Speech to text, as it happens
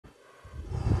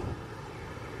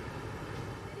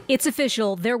It's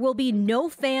official, there will be no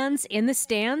fans in the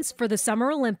stands for the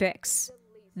Summer Olympics.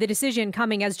 The decision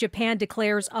coming as Japan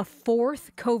declares a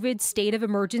fourth COVID state of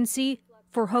emergency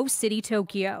for host city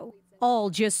Tokyo, all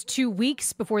just 2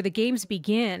 weeks before the games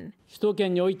begin.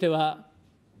 The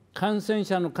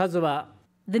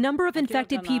number of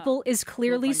infected people is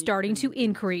clearly starting to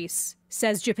increase,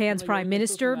 says Japan's prime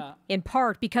minister, in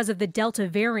part because of the Delta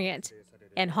variant,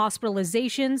 and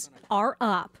hospitalizations are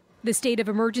up. The state of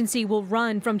emergency will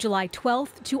run from July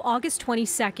 12th to August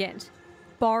 22nd.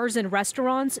 Bars and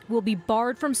restaurants will be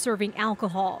barred from serving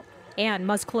alcohol and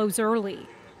must close early.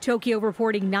 Tokyo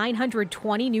reporting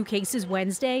 920 new cases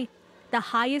Wednesday, the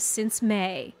highest since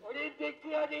May.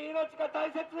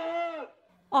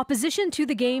 Opposition to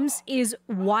the games is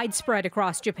widespread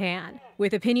across Japan,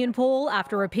 with opinion poll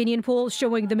after opinion poll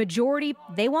showing the majority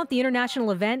they want the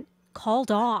international event called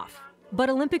off. But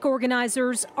Olympic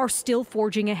organizers are still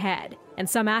forging ahead, and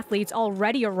some athletes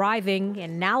already arriving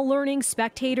and now learning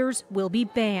spectators will be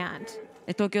banned.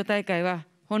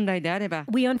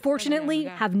 We unfortunately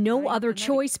have no other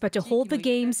choice but to hold the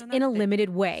games in a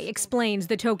limited way, explains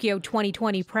the Tokyo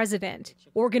 2020 president.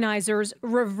 Organizers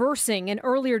reversing an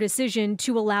earlier decision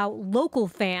to allow local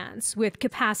fans with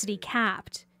capacity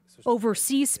capped.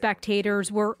 Overseas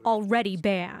spectators were already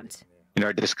banned. In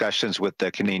our discussions with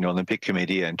the Canadian Olympic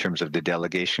Committee in terms of the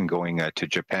delegation going to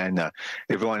Japan,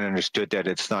 everyone understood that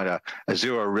it's not a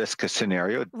zero-risk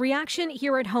scenario. Reaction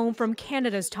here at home from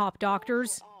Canada's top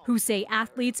doctors, who say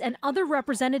athletes and other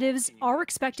representatives are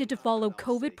expected to follow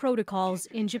COVID protocols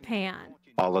in Japan.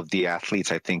 All of the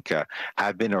athletes, I think,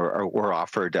 have been or were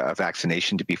offered a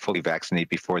vaccination to be fully vaccinated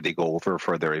before they go over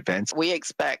for their events. We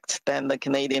expect then the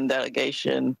Canadian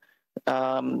delegation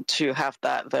to have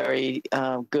that very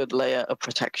good layer of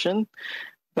protection,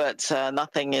 but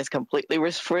nothing is completely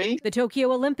risk-free. The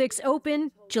Tokyo Olympics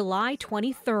open July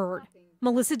 23rd.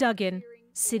 Melissa Duggan,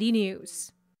 City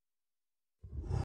News.